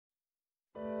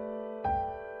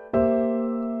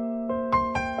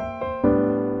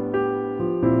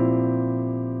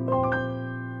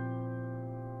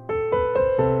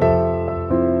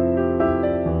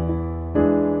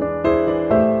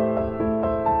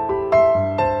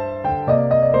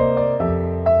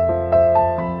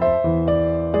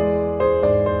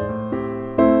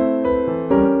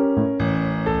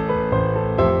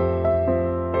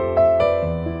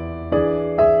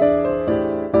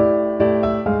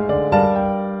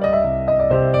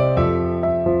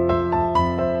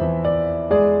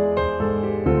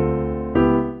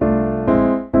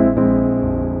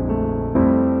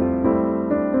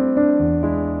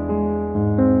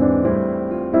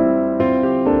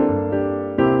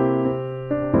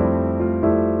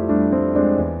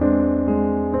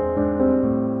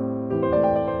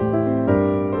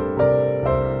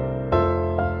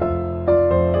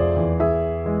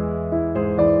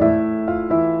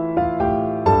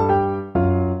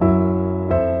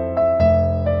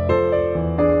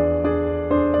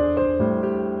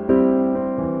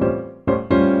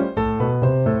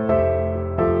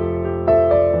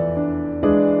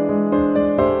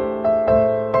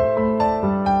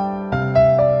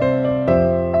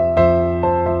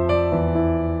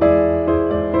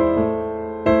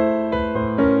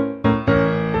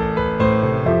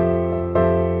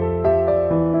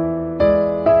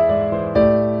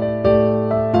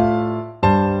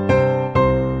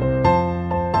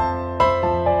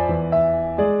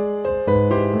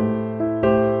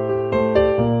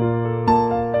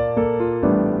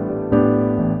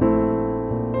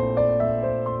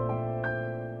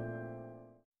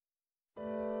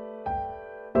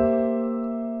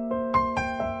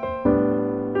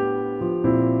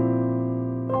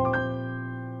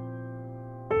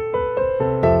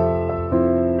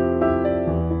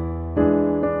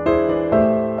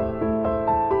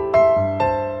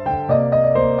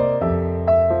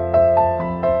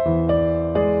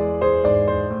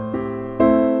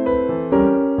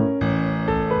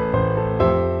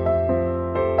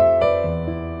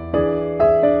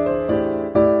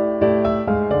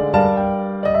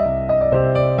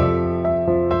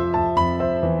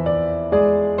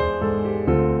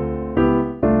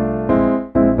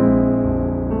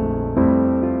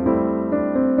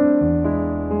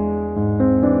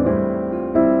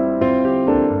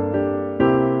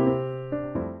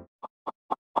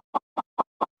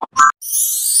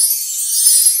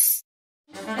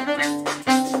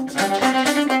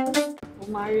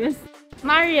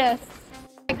Marius.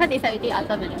 I can't decide between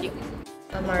Atom and Luke.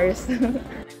 Marius.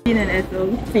 Vin and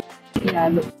Ethel. Yeah,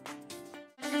 look.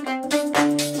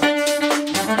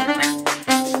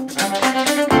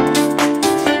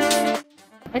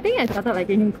 I think I started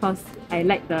liking him because I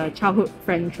like the childhood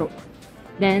friend trope.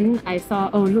 Then I saw,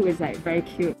 oh, Luke is like very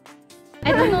cute.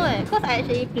 I don't know because I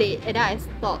actually played and then I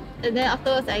stopped. And then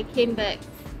afterwards I came back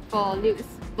for Luke's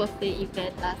birthday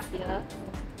event last year.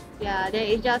 Yeah, then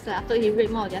it's just like after he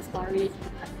read more of their stories.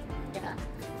 Yeah.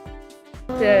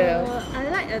 Yeah. I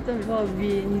like Ethel before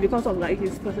Vin because of like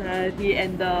his personality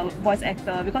and the voice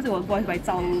actor, because it was voiced by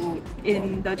Zhao Ru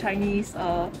in the Chinese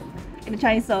server,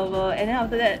 and then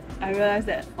after that I realized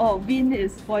that Vin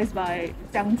is voiced by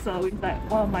Jiang Se, which is like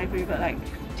one of my favorite like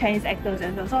Chinese actors,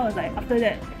 and so I was like, after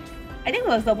that I think it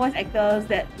was the voice actors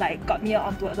that like got me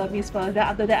onto Themis first. Then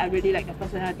after that I really like the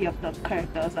personality of the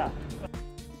characters.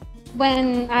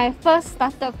 When I first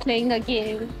started playing the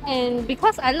game, and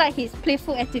because I like his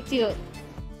playful attitude.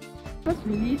 First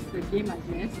released the game, I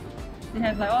guess. They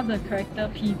have like all the character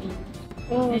PV.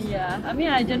 Oh. Yeah, I mean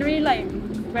I generally like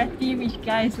bratty rich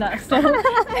guys lah, so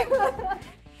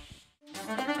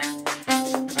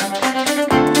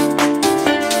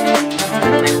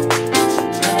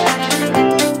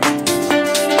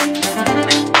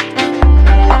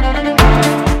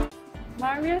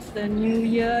Marius, the New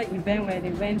Year event where they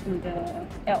went to the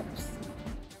Alps.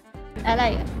 I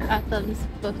like Atom's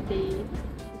birthday.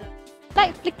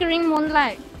 Like Flickering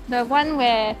Moonlight, the one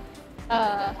where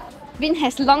Vin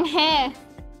has long hair.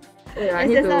 Yeah, I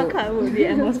need to cut with the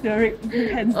atmospheric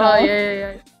hands down.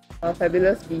 Yeah.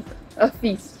 Fabulous Feast.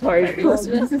 Feast, sorry. Fabulous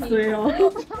Feast.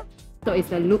 So it's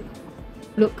the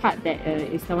Luke card that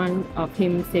is the one of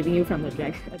him saving you from the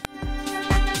dragon.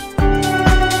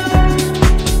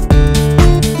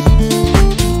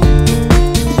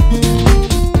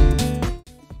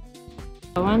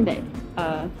 The one that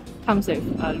comes with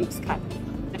Luke's card,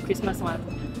 the Christmas one.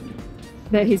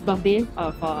 His birthday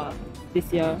for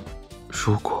this year.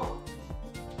 如果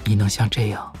你能像这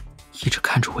样一直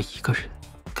看着我一个人，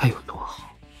该有多好。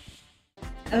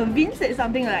Vin said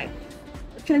something like，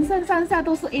 全身上下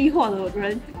都是 A 货的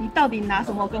人，你到底拿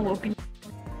什么跟我比？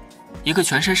一个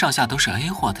全身上下都是 A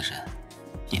货的人，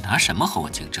你拿什么和我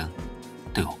竞争？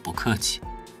对我不客气。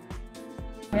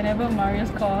Whenever Marius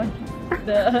called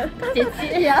the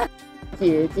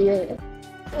姐姐，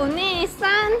我内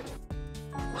三。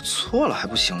我错了还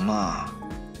不行吗？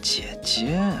姐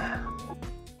姐。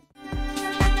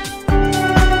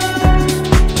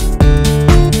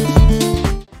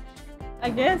I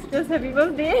guess just happy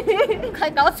birthday. 快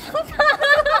高兴了。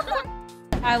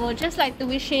I would just like to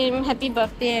wish him happy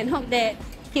birthday and hope that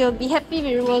he will be happy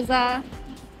with Rosa.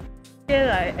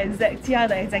 其他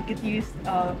的 executives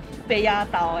被压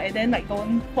倒 and then like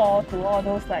don't fall to all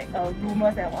those like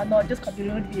rumors and whatnot, just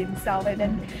continue to be himself and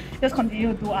then just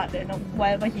continue to do art and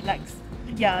whatever he likes.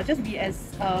 Yeah, just be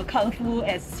as colorful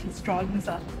as his drawings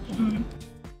are.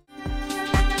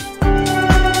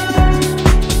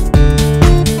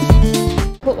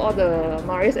 Hope all the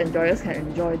Marius enjoyers can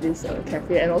enjoy this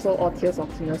cafe, and also all Tears of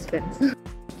Themis fans.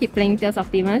 Keep playing Tears of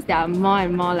Themis. There are more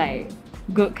and more like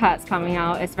good cards coming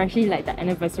out, especially like the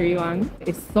anniversary one.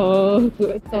 It's so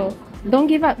good. So don't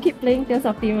give up, keep playing Tears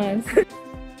of Themis.